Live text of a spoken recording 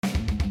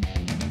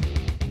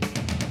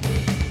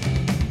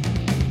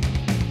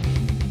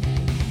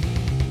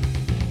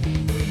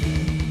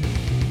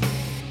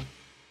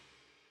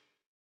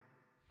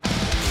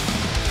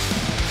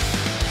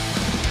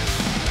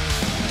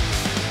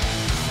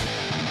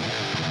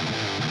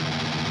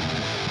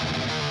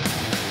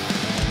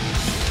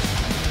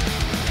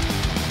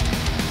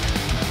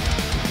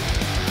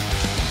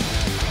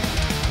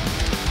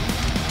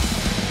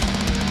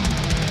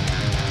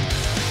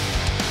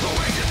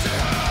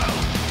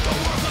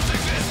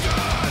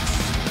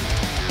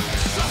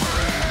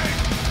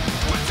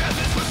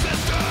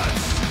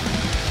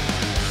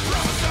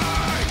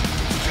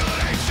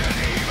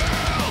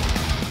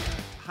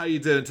How you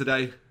doing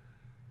today?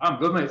 I'm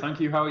good, mate. Thank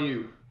you. How are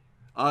you?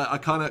 I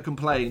cannot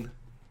complain.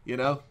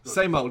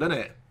 Same old, isn't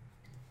it?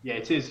 Yeah,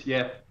 it is.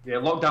 Yeah.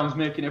 Lockdown's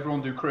making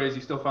everyone do crazy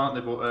stuff, aren't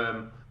they? But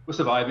we're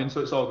surviving, so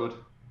it's all good.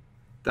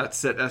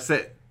 That's it. That's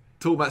it.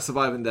 Talk about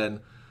surviving then.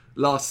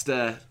 Last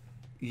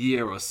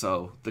year or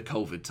so, the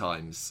COVID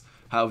times.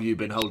 How have you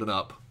been holding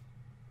up?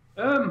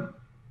 Um,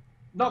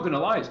 Not gonna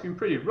lie, it's been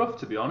pretty rough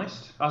to be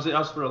honest. As it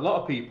has for a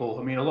lot of people.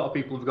 I mean, a lot of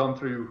people have gone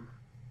through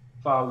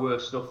far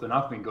worse stuff than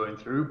I've been going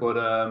through. But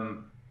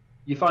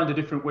you find a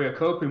different way of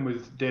coping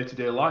with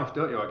day-to-day life,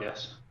 don't you? I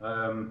guess.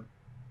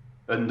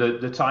 And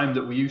the time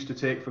that we used to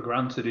take for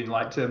granted in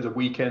like terms of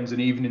weekends and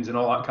evenings and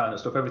all that kind of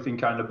stuff, everything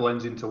kind of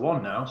blends into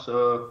one now.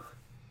 So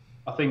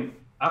I think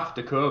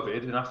after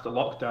COVID and after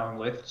lockdown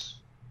lifts,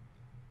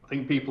 I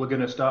think people are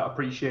going to start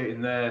appreciating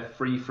their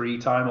free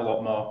time a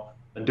lot more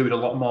and doing a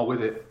lot more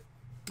with it.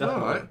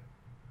 Definitely. All right.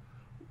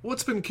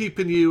 What's been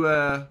keeping you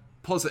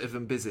positive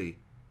and busy?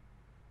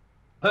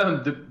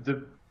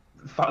 The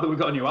fact that we've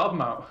got a new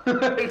album out.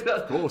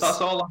 Of course.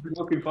 That's all I've been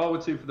looking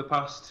forward to for the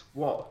past,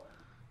 4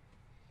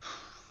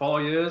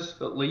 years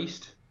at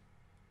least.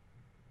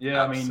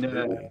 Yeah, Absolutely.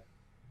 I mean,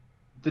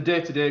 the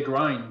day-to-day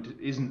grind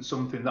isn't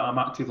something that I'm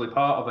actively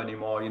part of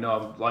anymore.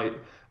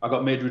 I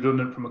got made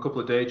redundant from a couple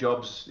of day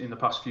jobs in the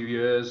past few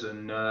years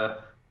and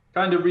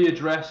kind of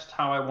readdressed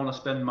how I want to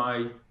spend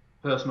my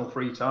personal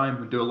free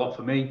time and do a lot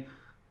for me.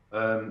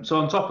 So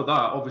on top of that,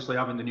 obviously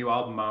having the new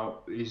album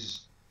out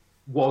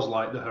was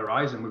like the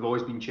horizon. We've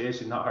always been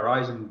chasing that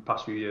horizon the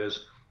past few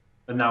years.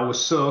 And now we're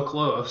so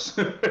close.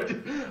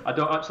 I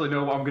don't actually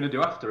know what I'm going to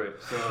do after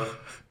it. So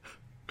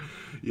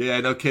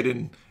Yeah, no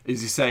kidding.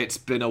 As you say, it's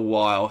been a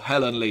while.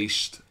 Hell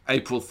Unleashed,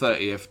 April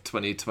 30th,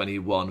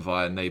 2021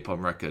 via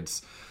Napalm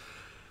Records.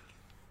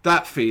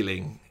 That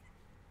feeling,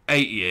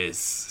 8 years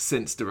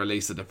since the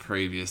release of the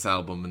previous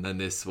album and then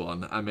this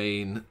one. I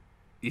mean,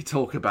 you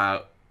talk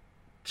about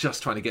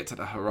just trying to get to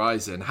the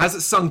horizon. Has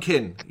it sunk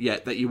in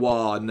yet that you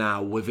are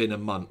now within a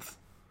month?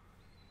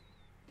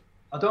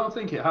 I don't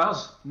think it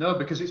has. No,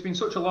 because it's been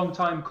such a long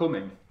time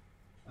coming.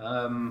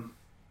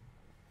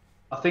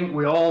 I think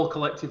we all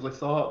collectively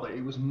thought that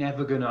it was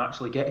never going to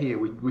actually get here.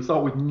 We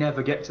thought we'd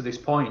never get to this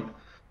point.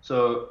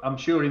 So I'm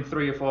sure in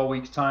 3 or 4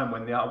 weeks' time,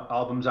 when the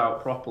album's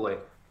out properly,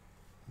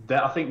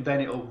 I think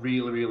then it'll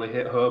really, really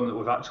hit home that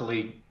we've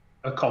actually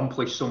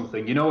accomplished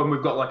something. When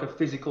we've got like a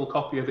physical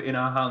copy of it in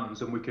our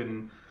hands and we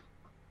can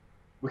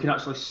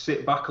actually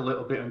sit back a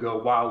little bit and go,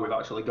 wow, we've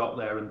actually got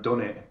there and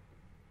done it.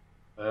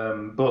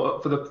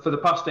 But for the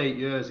past 8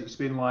 years, it's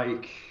been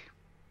like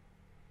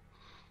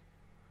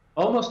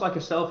almost like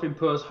a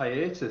self-imposed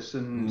hiatus,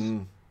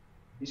 and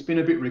it's been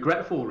a bit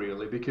regretful,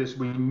 really, because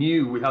we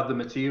knew we had the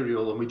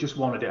material and we just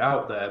wanted it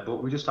out there,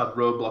 but we just had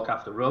roadblock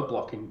after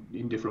roadblock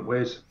in different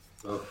ways.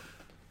 So.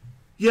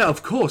 Yeah,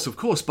 of course,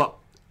 but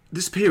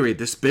this period,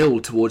 this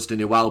build towards the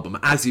new album,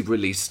 as you've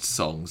released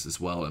songs as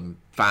well, and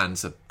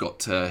fans have got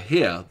to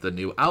hear the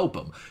new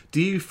album,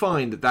 do you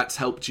find that that's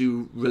helped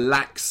you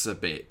relax a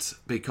bit?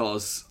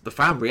 Because the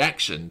fan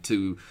reaction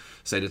to,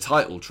 say, the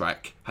title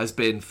track has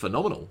been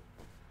phenomenal.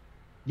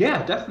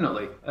 Yeah,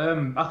 definitely.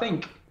 I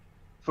think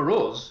for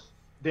us,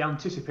 the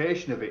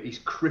anticipation of it is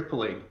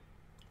crippling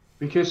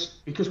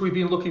because we've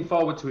been looking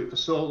forward to it for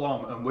so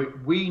long,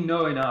 and we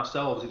know in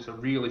ourselves it's a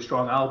really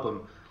strong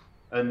album.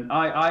 And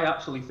I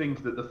actually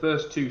think that the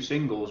first 2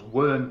 singles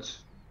weren't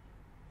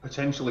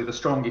potentially the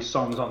strongest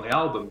songs on the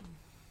album.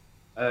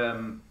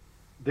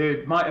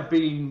 They might have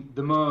been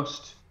the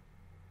most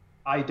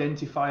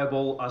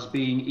identifiable as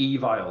being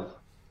Evile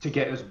to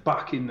get us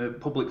back in the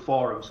public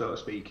forum, so to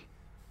speak.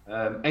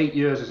 8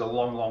 years is a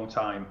long, long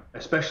time,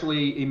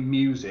 especially in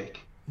music.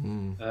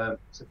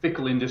 It's a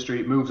fickle industry,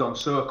 it moves on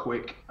so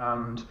quick,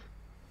 and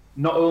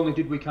not only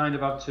did we kind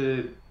of have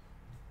to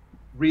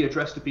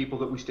readdress to people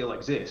that we still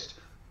exist,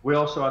 we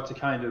also had to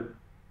kind of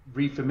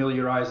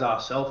refamiliarize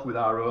ourselves with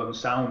our own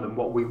sound and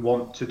what we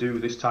want to do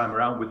this time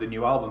around with the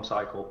new album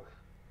cycle.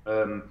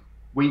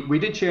 We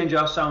did change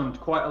our sound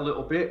quite a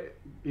little bit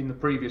in the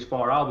previous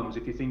 4 albums,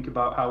 if you think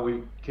about how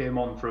we came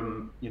on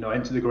from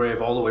Enter the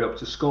Grave all the way up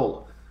to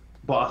Skull.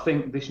 But I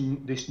think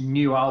this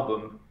new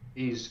album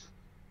is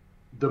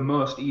the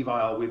most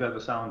Evile we've ever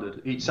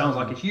sounded. It sounds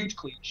like a huge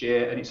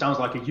cliche, and it sounds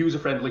like a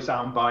user-friendly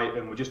soundbite,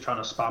 and we're just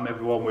trying to spam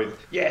everyone with,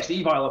 yes,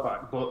 Evile are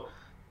back. But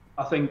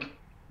I think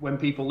when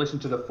people listen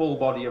to the full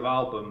body of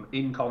album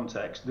in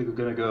context, they're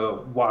going to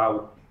go,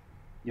 wow.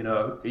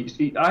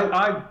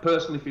 I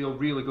personally feel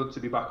really good to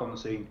be back on the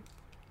scene.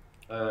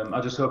 I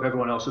just hope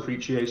everyone else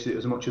appreciates it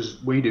as much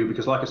as we do,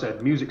 because like I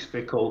said, music's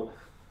fickle.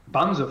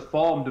 Bands have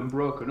formed and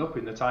broken up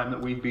in the time that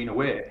we've been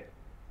away.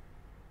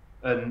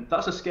 And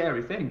that's a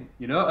scary thing,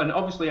 And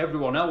obviously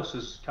everyone else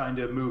has kind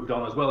of moved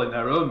on as well in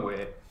their own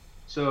way.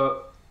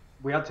 So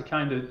we had to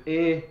kind of,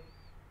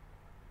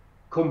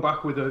 come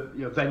back with a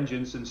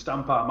vengeance and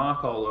stamp our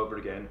mark all over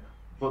again,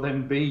 but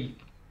then B,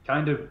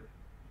 kind of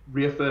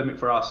reaffirm it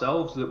for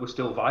ourselves that we're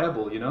still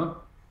viable, Yeah,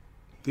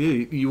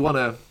 you want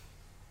to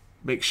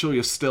make sure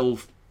you're still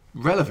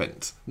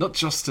relevant, not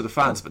just to the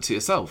fans, but to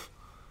yourself.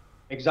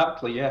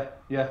 Exactly, yeah.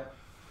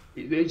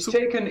 It's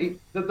taken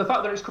the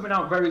fact that it's coming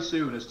out very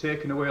soon has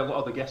taken away a lot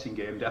of the guessing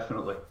game,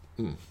 definitely.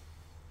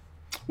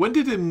 When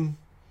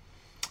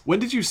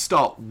did you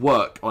start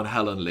work on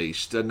Hell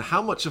Unleashed, and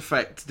how much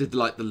effect did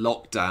like the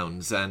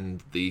lockdowns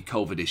and the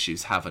COVID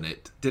issues have on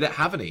it? Did it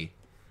have any?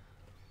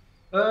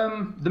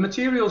 The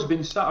material's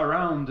been sat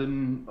around,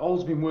 and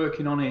all's been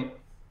working on it.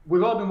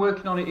 We've all been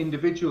working on it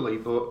individually,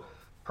 but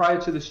prior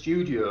to the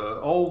studio,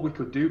 all we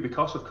could do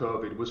because of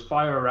COVID was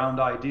fire around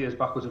ideas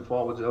backwards and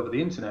forwards over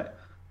the internet,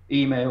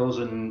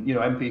 emails and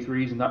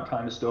MP3s and that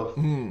kind of stuff.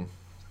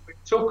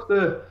 It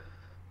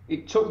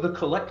took the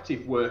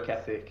collective work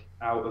ethic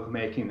out of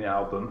making the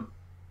album,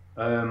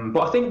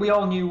 but I think we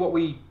all knew what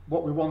we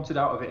wanted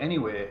out of it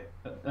anyway.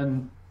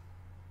 And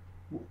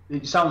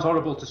it sounds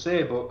horrible to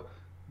say, but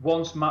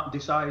once Matt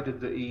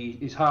decided that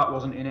his heart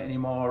wasn't in it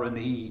anymore, and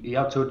he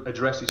had to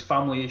address his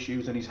family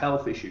issues and his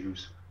health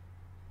issues,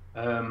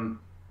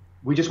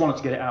 we just wanted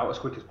to get it out as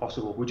quick as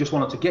possible. We just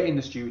wanted to get in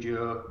the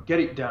studio, get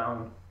it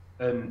down,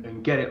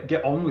 and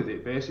get on with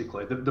it.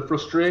 Basically, the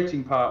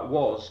frustrating part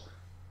was,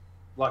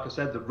 like I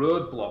said, the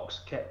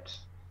roadblocks kept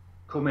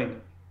coming.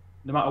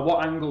 No matter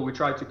what angle we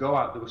tried to go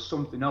at, there was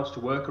something else to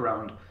work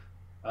around.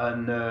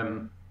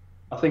 And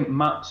I think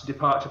Matt's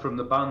departure from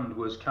the band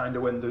was kind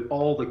of when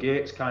all the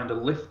gates kind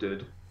of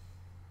lifted,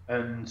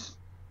 and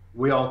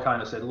we all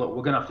kind of said, look,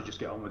 we're going to have to just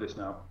get on with this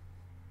now.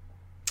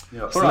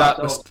 For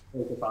ourselves,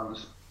 for the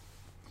fans.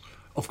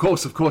 Of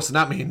course. And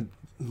that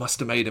must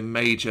have made a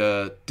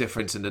major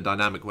difference in the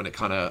dynamic when it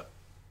kind of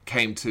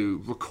came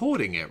to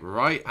recording it,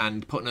 right?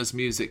 And putting us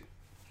music,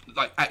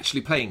 like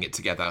actually playing it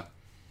together.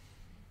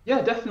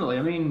 Yeah, definitely.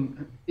 I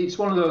mean, it's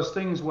one of those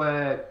things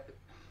where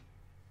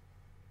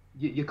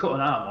you cut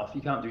an arm off,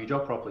 you can't do your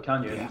job properly,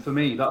 can you? Yeah. And for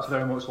me, that's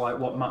very much like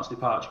what Matt's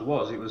departure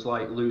was. It was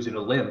like losing a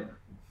limb.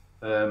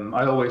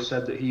 I always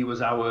said that he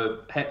was our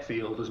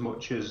Hetfield as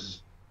much as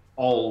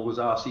all was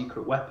our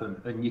secret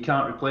weapon, and you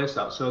can't replace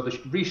that. So the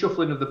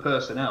reshuffling of the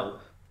personnel,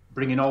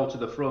 bringing all to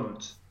the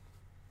front,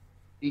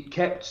 it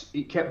kept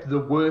the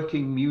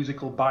working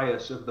musical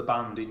bias of the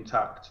band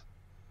intact.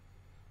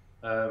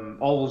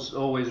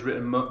 Always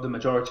written the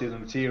majority of the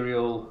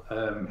material.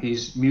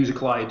 His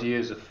musical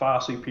ideas are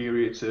far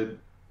superior to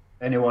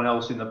anyone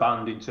else in the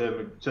band in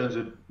terms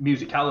of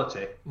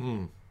musicality.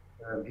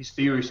 His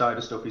theory side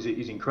of stuff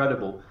is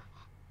incredible.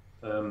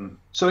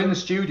 So in the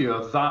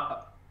studio,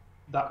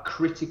 that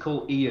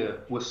critical ear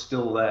was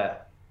still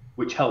there,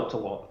 which helped a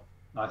lot,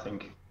 I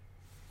think.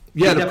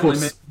 Yeah, of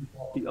course.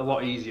 Made it a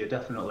lot easier,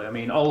 definitely. I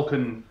mean, all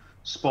can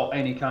spot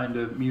any kind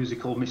of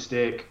musical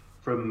mistake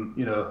from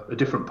a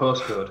different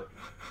postcode.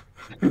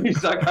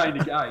 He's that kind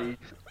of guy.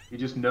 He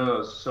just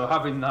knows. So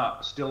having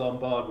that still on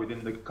board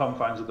within the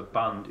confines of the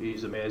band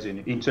is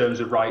amazing in terms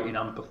of writing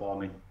and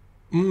performing.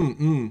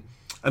 And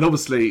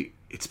obviously,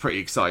 it's pretty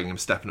exciting him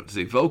stepping up to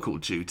do vocal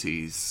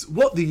duties.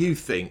 What do you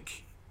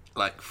think,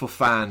 like for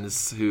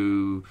fans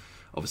who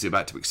obviously are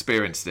about to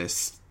experience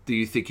this, do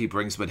you think he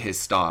brings with his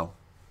style?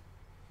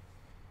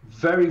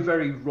 Very,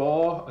 very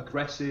raw,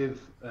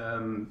 aggressive.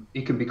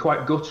 He can be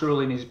quite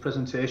guttural in his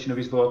presentation of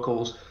his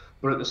vocals,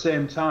 but at the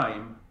same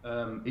time,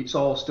 it's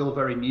all still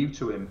very new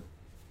to him.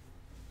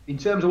 In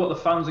terms of what the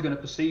fans are going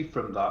to perceive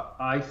from that,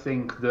 I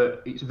think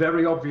that it's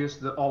very obvious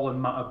that Ol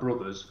and Matt are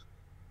brothers.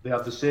 They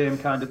have the same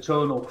kind of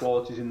tonal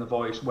qualities in the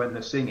voice when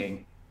they're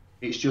singing.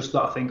 It's just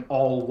that I think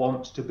Ol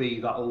wants to be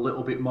that a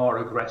little bit more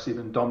aggressive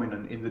and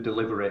dominant in the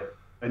delivery,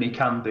 and he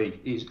can be.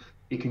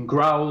 He can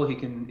growl, he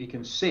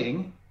can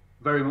sing,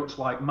 very much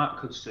like Matt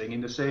could sing in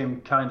the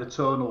same kind of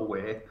tonal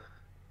way,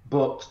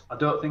 but I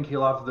don't think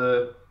he'll have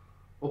the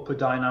upper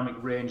dynamic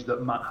range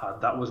that Matt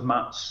had. That was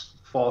Matt's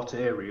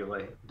forte,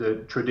 really, the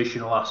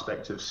traditional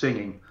aspect of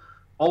singing.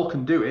 Ol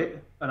can do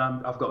it, and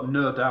I've got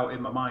no doubt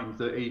in my mind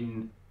that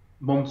in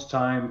months'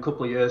 time, a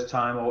couple of years'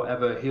 time or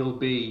whatever, he'll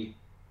be,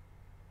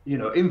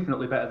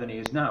 infinitely better than he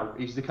is now.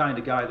 He's the kind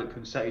of guy that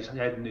can set his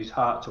head and his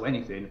heart to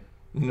anything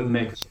and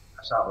make a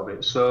success out of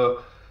it.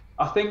 So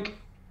I think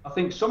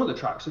some of the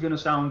tracks are going to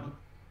sound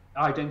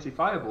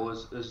identifiable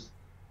as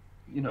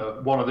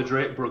one of the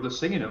Drake brothers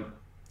singing them.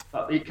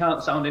 It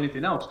can't sound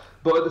anything else.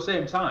 But at the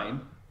same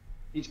time,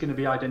 it's going to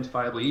be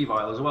identifiably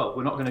Evile as well.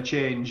 We're not going to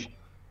change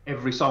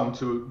every song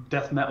to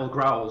death metal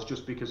growls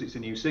just because it's a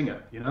new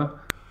singer,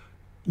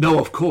 No,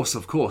 of course.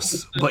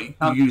 But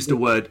you used the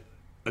word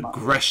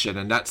aggression,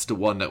 and that's the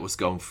one that was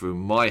going through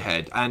my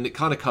head. And it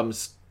kind of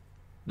comes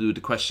to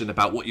the question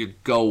about what your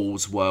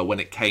goals were when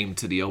it came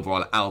to the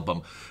overall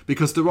album,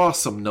 because there are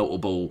some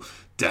notable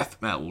death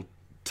metal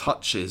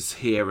touches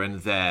here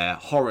and there,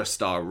 horror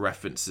style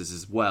references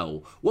as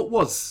well. What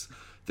was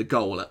the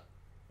goal?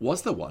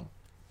 Was there one?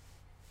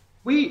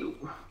 We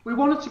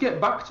wanted to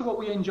get back to what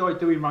we enjoyed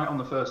doing right on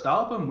the first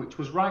album, which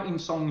was writing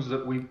songs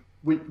that we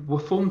were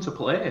fun to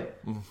play.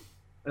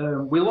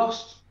 We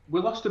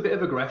lost a bit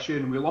of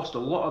aggression. We lost a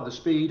lot of the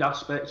speed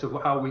aspect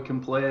of how we can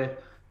play.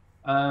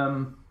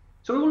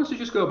 So we wanted to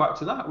just go back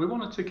to that. We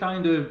wanted to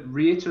kind of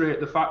reiterate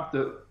the fact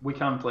that we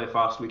can play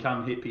fast, we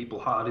can hit people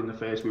hard in the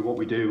face with what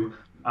we do,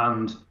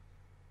 and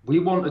we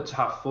wanted to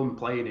have fun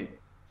playing it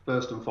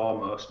first and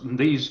foremost. And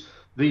these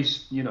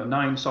these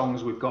 9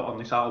 songs we've got on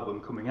this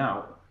album coming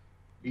out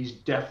is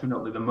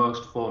definitely the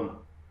most fun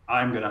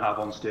I'm going to have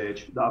on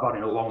stage that I've had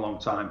in a long, long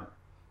time.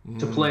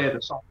 To play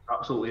the song is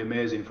absolutely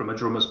amazing from a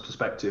drummer's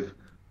perspective.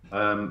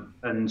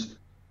 And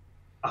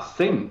I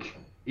think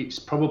it's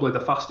probably the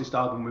fastest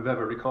album we've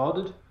ever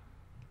recorded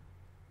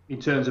in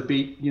terms of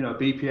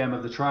BPM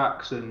of the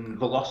tracks and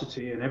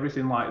velocity and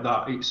everything like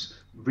that. It's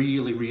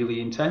really, really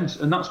intense.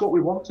 And that's what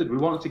we wanted. We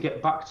wanted to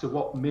get back to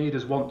what made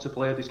us want to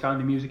play this kind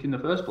of music in the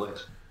first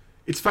place.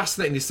 It's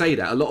fascinating you say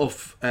that. A lot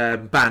of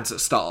bands that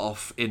start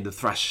off in the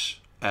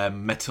thrash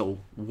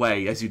metal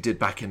way, as you did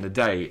back in the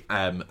day,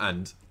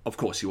 and of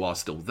course you are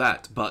still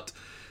that, but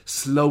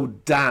slow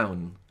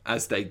down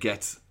as they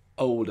get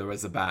older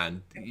as a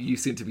band. You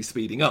seem to be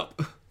speeding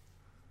up.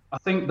 I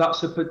think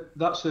that's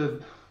a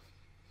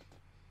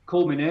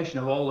culmination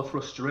of all the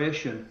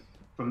frustration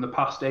from the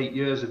past 8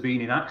 years of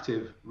being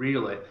inactive,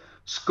 really.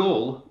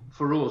 Skull,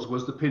 for us,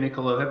 was the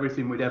pinnacle of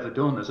everything we'd ever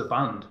done as a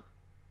band.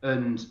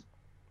 And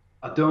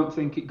I don't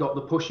think it got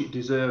the push it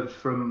deserved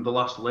from the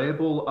last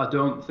label. I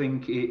don't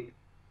think it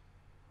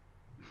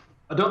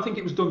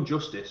was done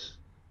justice,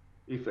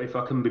 if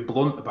I can be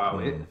blunt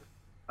about it.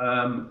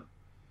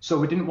 So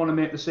we didn't want to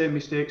make the same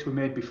mistakes we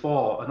made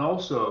before. And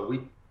also,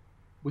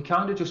 we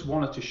kind of just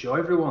wanted to show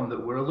everyone that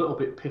we're a little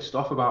bit pissed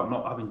off about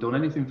not having done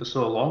anything for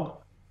so long.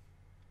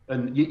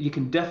 And you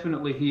can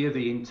definitely hear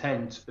the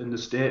intent and the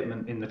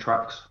statement in the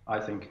tracks, I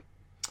think.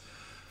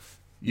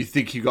 You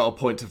think you got a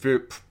point to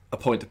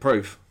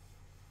prove?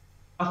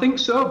 I think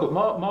so, but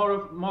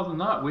more than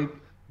that,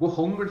 we're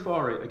hungry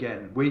for it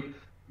again. We're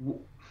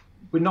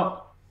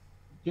not,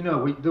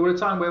 there were a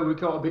time where we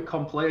got a bit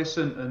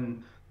complacent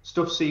and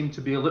stuff seemed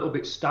to be a little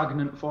bit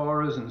stagnant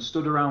for us and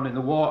stood around in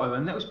the water,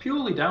 and that was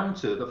purely down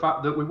to the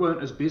fact that we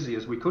weren't as busy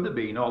as we could have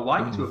been or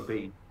like to have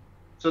been.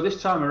 So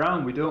this time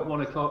around, we don't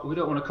want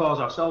to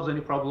cause ourselves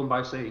any problem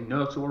by saying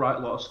no to a right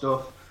lot of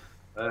stuff.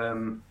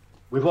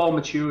 We've all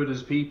matured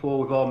as people,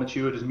 we've all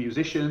matured as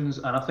musicians,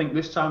 and I think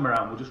this time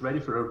around we're just ready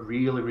for a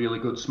really, really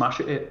good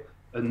smash at it.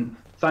 And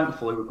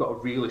thankfully, we've got a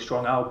really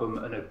strong album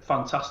and a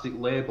fantastic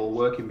label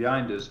working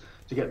behind us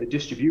to get the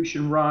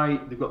distribution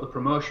right. They've got the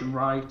promotion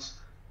right.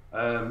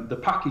 The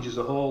package as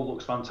a whole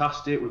looks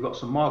fantastic. We've got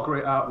some more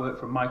great artwork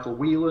from Michael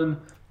Whelan,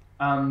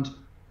 and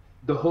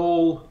the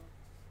whole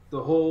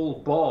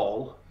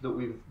ball that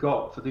we've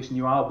got for this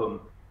new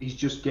album is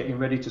just getting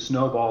ready to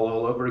snowball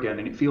all over again,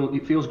 and it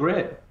feels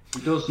great.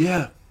 It does.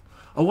 Yeah.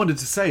 I wanted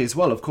to say as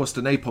well, of course,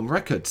 the Napalm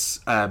Records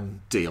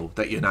deal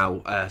that you're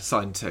now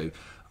signed to.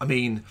 I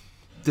mean,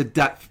 did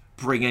that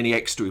bring any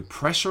extra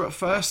pressure at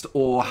first,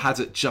 or has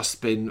it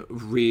just been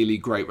really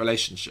great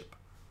relationship?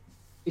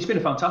 It's been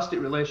a fantastic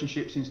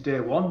relationship since day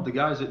one. The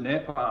guys at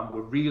Napalm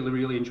were really,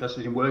 really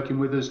interested in working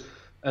with us,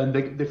 and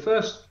they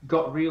first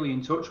got really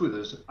in touch with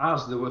us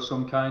as there was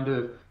some kind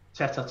of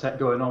tete-a-tete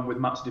going on with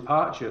Matt's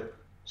departure.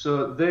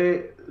 So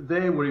they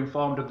were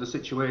informed of the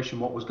situation,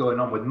 what was going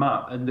on with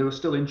Matt, and they were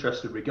still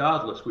interested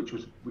regardless, which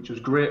was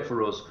great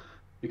for us,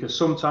 because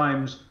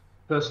sometimes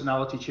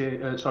personnel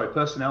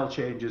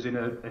changes in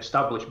an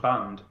established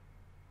band,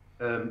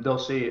 they'll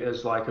see it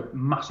as like a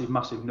massive,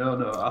 massive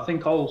no-no. I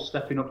think all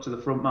stepping up to the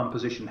frontman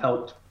position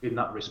helped in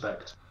that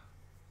respect.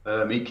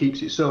 It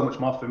keeps it so much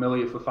more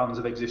familiar for fans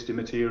of existing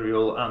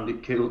material, and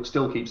it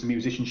still keeps the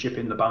musicianship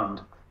in the band.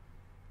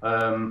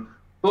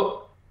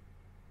 But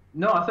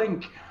no, I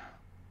think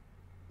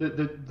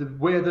the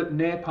way that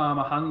Napalm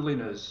are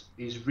handling us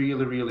is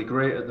really, really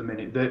great at the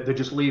minute. They're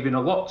just leaving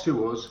a lot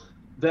to us.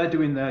 They're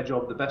doing their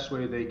job the best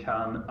way they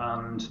can,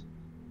 and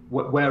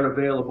we're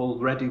available,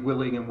 ready,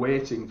 willing, and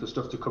waiting for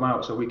stuff to come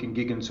out so we can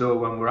gig and tour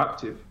when we're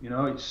active.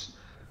 It's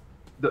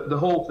the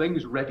whole thing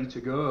is ready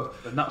to go,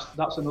 and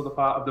that's another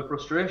part of the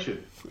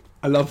frustration.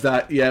 I love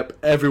that. Yep,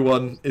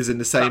 everyone is in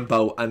the same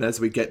boat, and as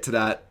we get to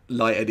that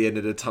light at the end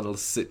of the tunnel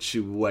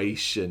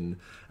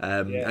situation,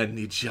 and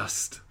you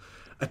just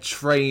a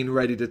train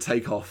ready to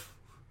take off.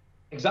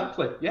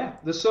 Exactly. Yeah,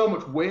 there's so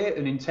much weight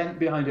and intent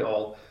behind it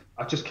all.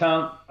 I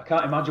can't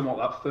imagine what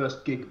that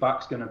first gig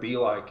back's going to be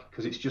like,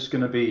 because it's just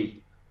going to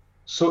be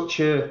such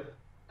a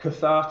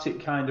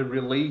cathartic kind of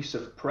release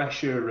of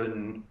pressure,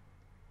 and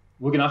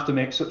we're going to have to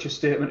make such a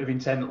statement of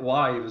intent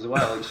live as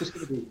well. It's just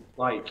going to be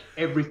like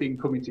everything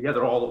coming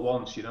together all at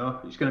once,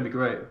 It's going to be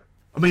great.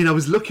 I mean, I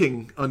was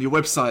looking on your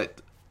website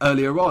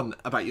earlier on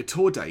about your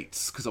tour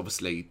dates, because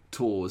obviously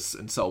tours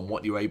and so on,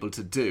 what you're able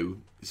to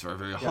do is very,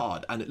 very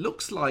hard. And it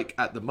looks like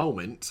at the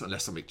moment,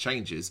 unless something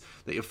changes,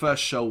 that your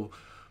first show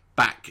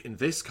back in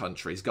this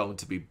country is going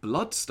to be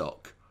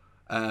Bloodstock.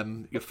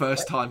 Your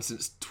first time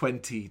since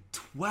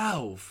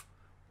 2012.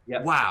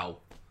 Yeah. Wow.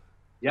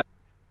 Yeah.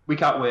 We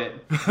can't wait.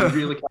 We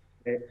really can't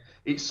wait.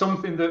 It's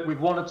something that we've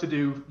wanted to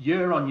do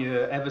year on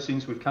year ever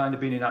since we've kind of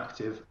been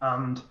inactive,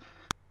 and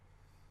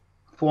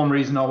for one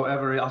reason or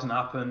whatever, it hasn't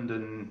happened.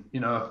 And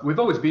we've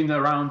always been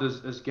there around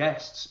as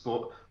guests,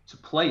 but to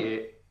play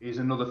it is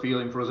another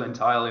feeling for us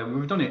entirely, and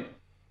we've done it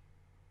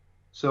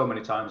so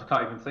many times I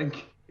can't even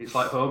think. It's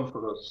like home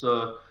for us.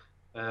 So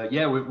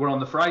we're on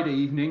the Friday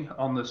evening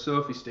on the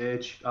Sophie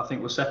stage. I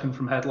think we're second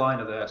from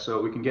headliner there,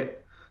 so we can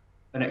get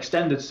an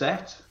extended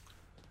set.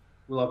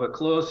 We'll have a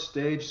closed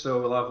stage,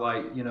 so we'll have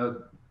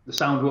the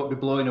sound won't be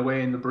blowing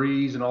away in the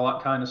breeze and all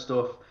that kind of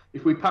stuff.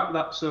 If we pack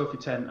that Sophie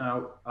tent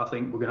out, I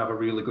think we're gonna have a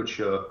really good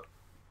show.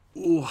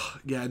 Oh,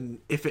 yeah, and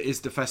if it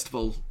is the first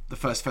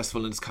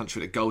festival in this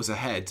country that goes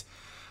ahead,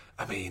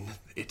 I mean,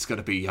 it's going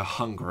to be a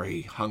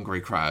hungry,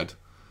 hungry crowd.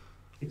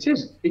 It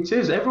is. It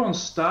is.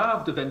 Everyone's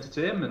starved of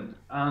entertainment,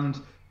 and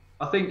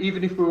I think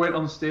even if we went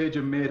on stage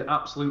and made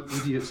absolute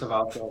idiots of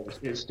ourselves,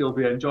 it'd still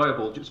be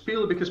enjoyable. Just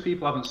purely because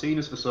people haven't seen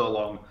us for so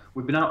long,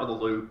 we've been out of the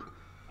loop,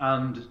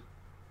 and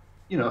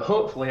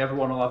hopefully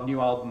everyone will have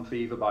new album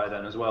fever by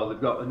then as well.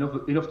 They've got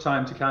enough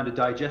time to kind of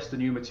digest the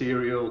new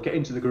material, get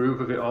into the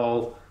groove of it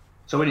all.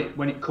 So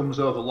when it comes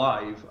over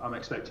live, I'm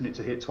expecting it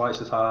to hit twice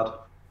as hard.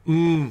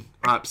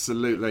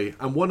 Absolutely.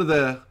 And one of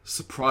the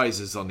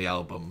surprises on the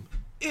album,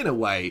 in a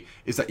way,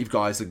 is that you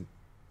guys have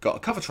got a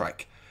cover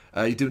track.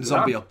 You're doing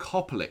Zombie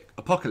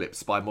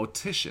Apocalypse by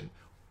Mortician.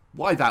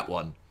 Why that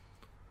one?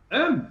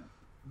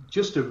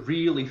 Just a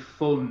really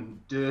fun,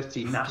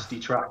 dirty, nasty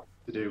track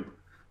to do.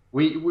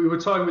 We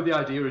were toying with the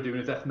idea of doing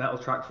a death metal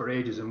track for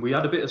ages, and we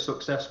had a bit of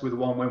success with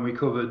one when we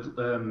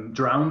covered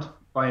Drowned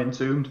by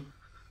Entombed.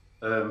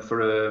 I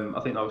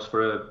think that was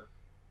for a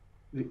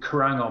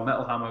Kerrang or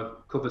Metal Hammer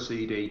cover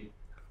CD.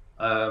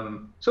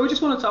 So we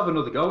just wanted to have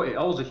another go at it.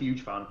 I was a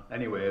huge fan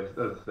anyway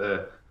of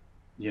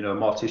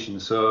Mortician.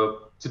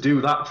 So to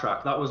do that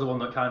track, that was the one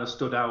that kind of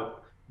stood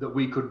out, that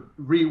we could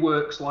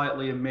rework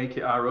slightly and make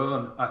it our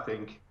own, I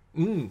think.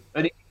 And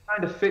it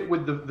kind of fit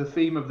with the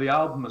theme of the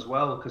album as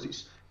well, because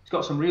it's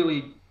got some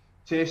really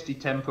tasty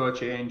tempo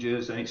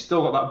changes, and it's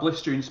still got that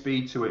blistering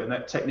speed to it and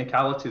that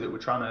technicality that we're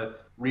trying to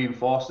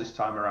reinforce this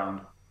time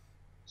around.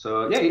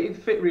 So yeah, it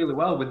fit really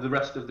well with the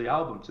rest of the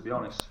album, to be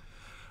honest.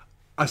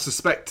 I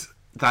suspect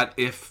that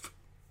if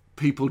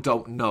people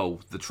don't know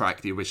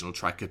the original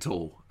track at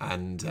all,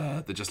 and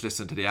they just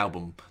listen to the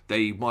album,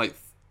 they might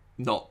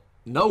not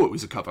know it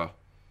was a cover.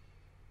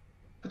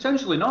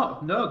 Potentially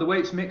not. No, the way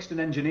it's mixed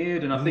and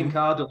engineered, and I think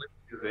our delivery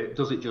of it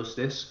does it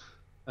justice.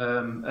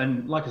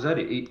 And like I said,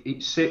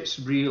 it sits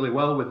really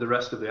well with the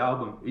rest of the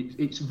album.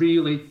 It's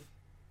really,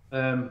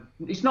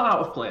 it's not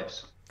out of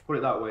place. Put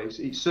it that way.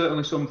 It's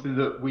certainly something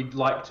that we'd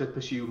like to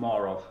pursue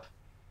more of.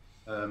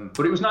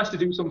 But it was nice to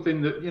do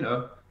something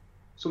that,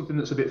 something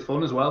that's a bit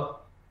fun as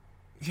well.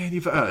 Yeah,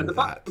 you've earned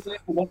that. The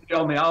label wanted it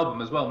on the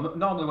album as well.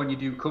 Normally when you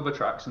do cover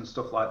tracks and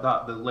stuff like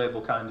that, the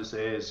label kind of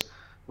says,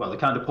 well, they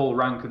kind of pull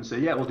rank and say,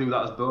 yeah, we'll do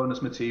that as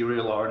bonus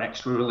material or an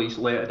extra release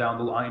later down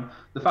the line.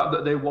 The fact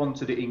that they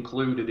wanted it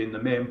included in the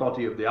main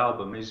body of the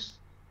album it's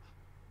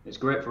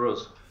great for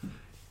us.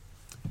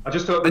 I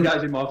just hope the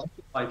guys in Morton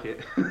like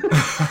it.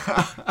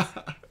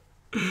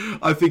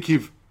 I think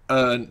you've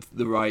earned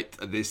the right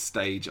at this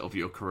stage of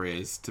your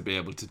careers to be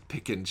able to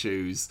pick and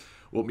choose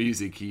what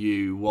music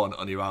you want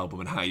on your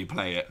album and how you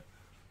play it.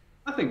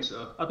 I think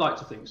so. I'd like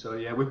to think so,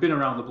 yeah. We've been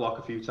around the block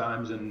a few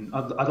times, and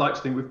I'd like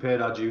to think we've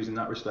paid our dues in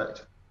that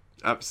respect.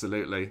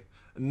 Absolutely.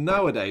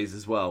 Nowadays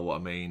as well,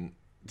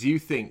 do you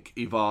think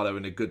Evile are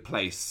in a good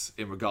place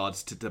in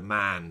regards to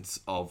demands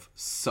of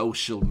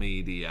social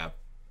media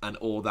and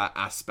all that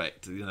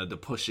aspect, the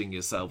pushing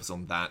yourselves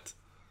on that?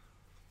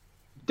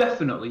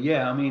 Definitely,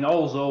 yeah. I mean,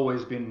 All's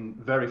always been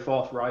very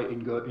forthright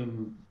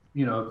in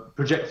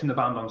projecting the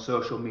band on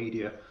social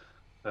media.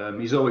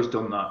 He's always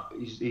done that.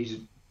 He's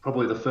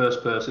probably the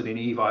first person in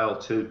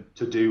Evile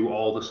to do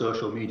all the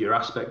social media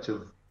aspect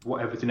of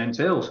what everything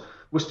entails.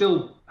 We're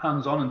still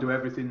hands-on and do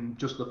everything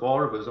just the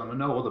four of us. I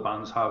know other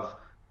bands have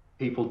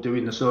people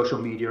doing the social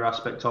media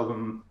aspect of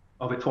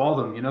it for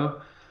them,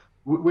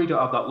 We don't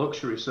have that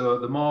luxury, so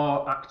the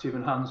more active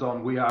and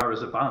hands-on we are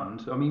as a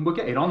band, I mean, we're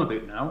getting on a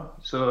bit now,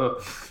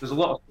 so there's a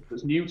lot of stuff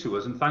that's new to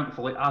us, and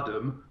thankfully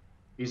Adam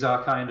is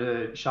our kind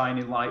of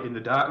shining light in the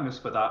darkness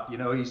for that.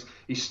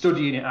 He's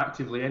studying it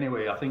actively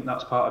anyway. I think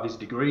that's part of his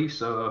degree,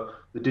 so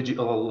the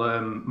digital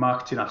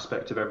marketing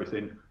aspect of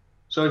everything.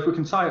 So if we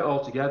can tie it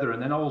all together, and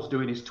then All's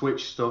doing his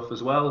Twitch stuff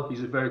as well.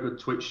 He's a very good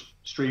Twitch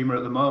streamer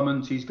at the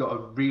moment. He's got a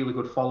really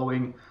good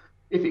following.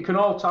 If it can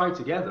all tie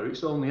together,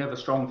 it's only ever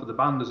strong for the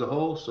band as a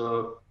whole,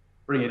 so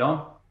bring it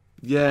on.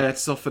 Yeah,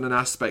 it's often an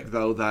aspect,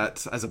 though,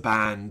 that as a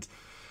band,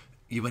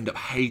 you end up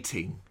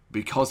hating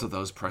because of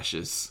those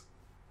pressures.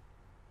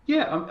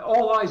 Yeah,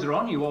 all eyes are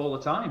on you all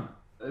the time.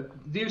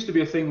 There used to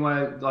be a thing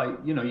where,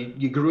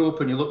 you grew up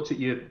and you looked at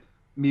your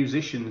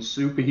musicians,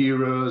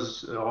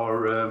 superheroes,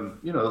 or,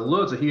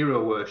 loads of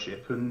hero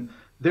worship, and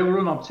they were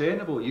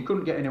unobtainable. You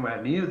couldn't get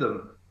anywhere near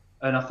them.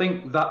 And I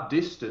think that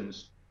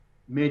distance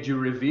made you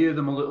revere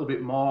them a little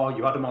bit more.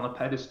 You had them on a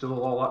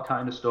pedestal, all that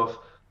kind of stuff.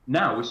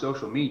 Now with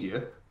social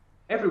media,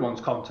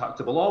 everyone's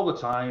contactable all the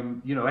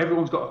time.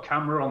 Everyone's got a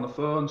camera on the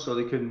phone, so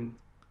they can,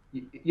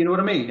 you know what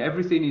I mean?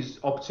 Everything is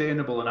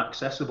obtainable and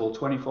accessible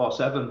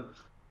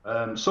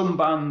 24/7. Some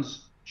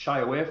bands shy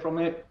away from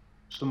it.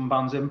 Some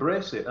bands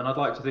embrace it, and I'd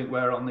like to think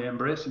we're on the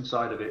embracing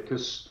side of it,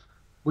 because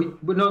we're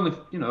only,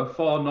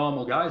 4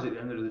 normal guys at the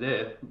end of the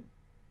day.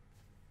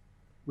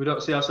 We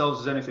don't see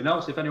ourselves as anything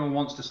else. If anyone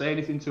wants to say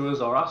anything to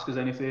us or ask us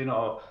anything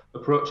or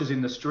approach us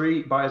in the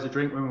street, buy us a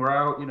drink when we're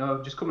out,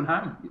 just come and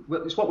hang.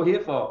 It's what we're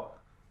here for.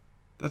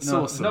 That's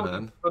awesome,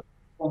 man.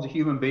 One's a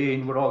human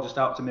being. We're all just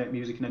out to make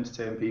music and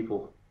entertain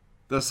people.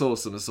 That's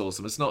awesome. That's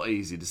awesome. It's not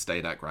easy to stay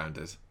that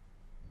grounded.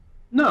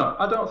 No,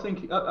 I don't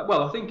think.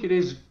 Well, I think it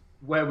is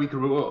where we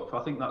grew up.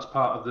 I think that's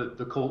part of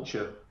the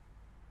culture.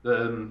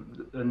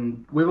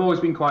 And we've always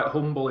been quite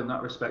humble in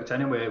that respect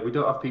anyway. We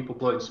don't have people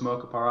blowing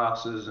smoke up our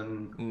asses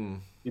and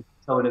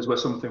telling us we're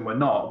something we're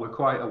not. We're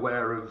quite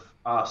aware of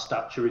our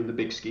stature in the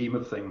big scheme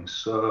of things.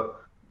 So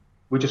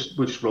we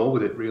just roll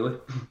with it, really.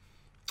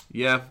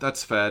 Yeah,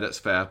 that's fair. That's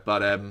fair.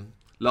 But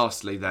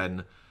lastly,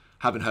 then,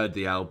 having heard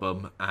the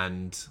album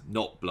and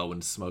not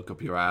blowing smoke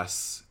up your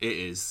ass, it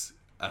is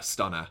a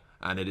stunner,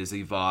 and it is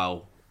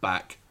Evile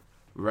back,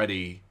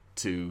 ready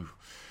to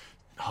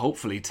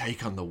hopefully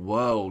take on the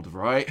world,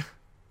 right?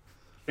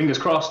 Fingers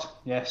crossed.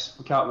 Yes,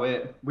 we can't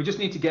wait. We just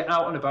need to get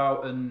out and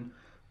about and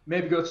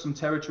maybe go to some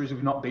territories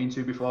we've not been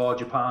to before: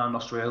 Japan,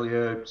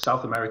 Australia,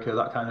 South America,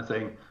 that kind of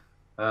thing.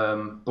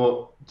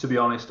 But to be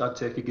honest, I'd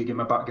take a gig in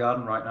my back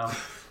garden right now.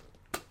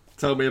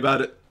 Tell me about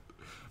it.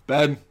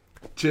 Ben,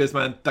 cheers,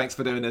 man. Thanks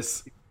for doing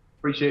this.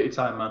 Appreciate your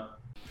time, man.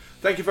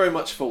 Thank you very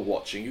much for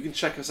watching. You can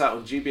check us out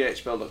on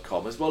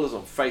gbhbl.com as well as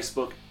on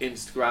Facebook,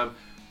 Instagram,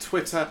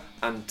 Twitter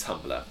and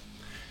Tumblr.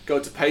 Go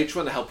to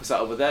Patreon to help us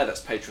out over there. That's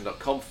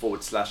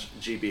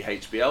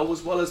patreon.com/GBHBL,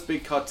 as well as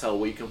Big Cartel,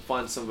 where you can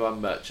find some of our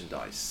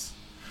merchandise.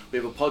 We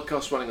have a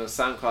podcast running on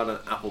SoundCloud and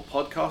Apple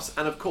Podcasts.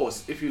 And of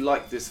course, if you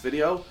like this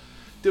video,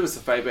 do us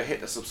a favour,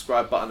 hit the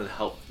subscribe button and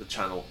help the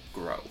channel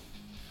grow.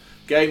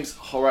 Games,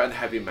 horror and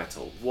heavy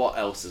metal. What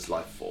else is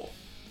life for?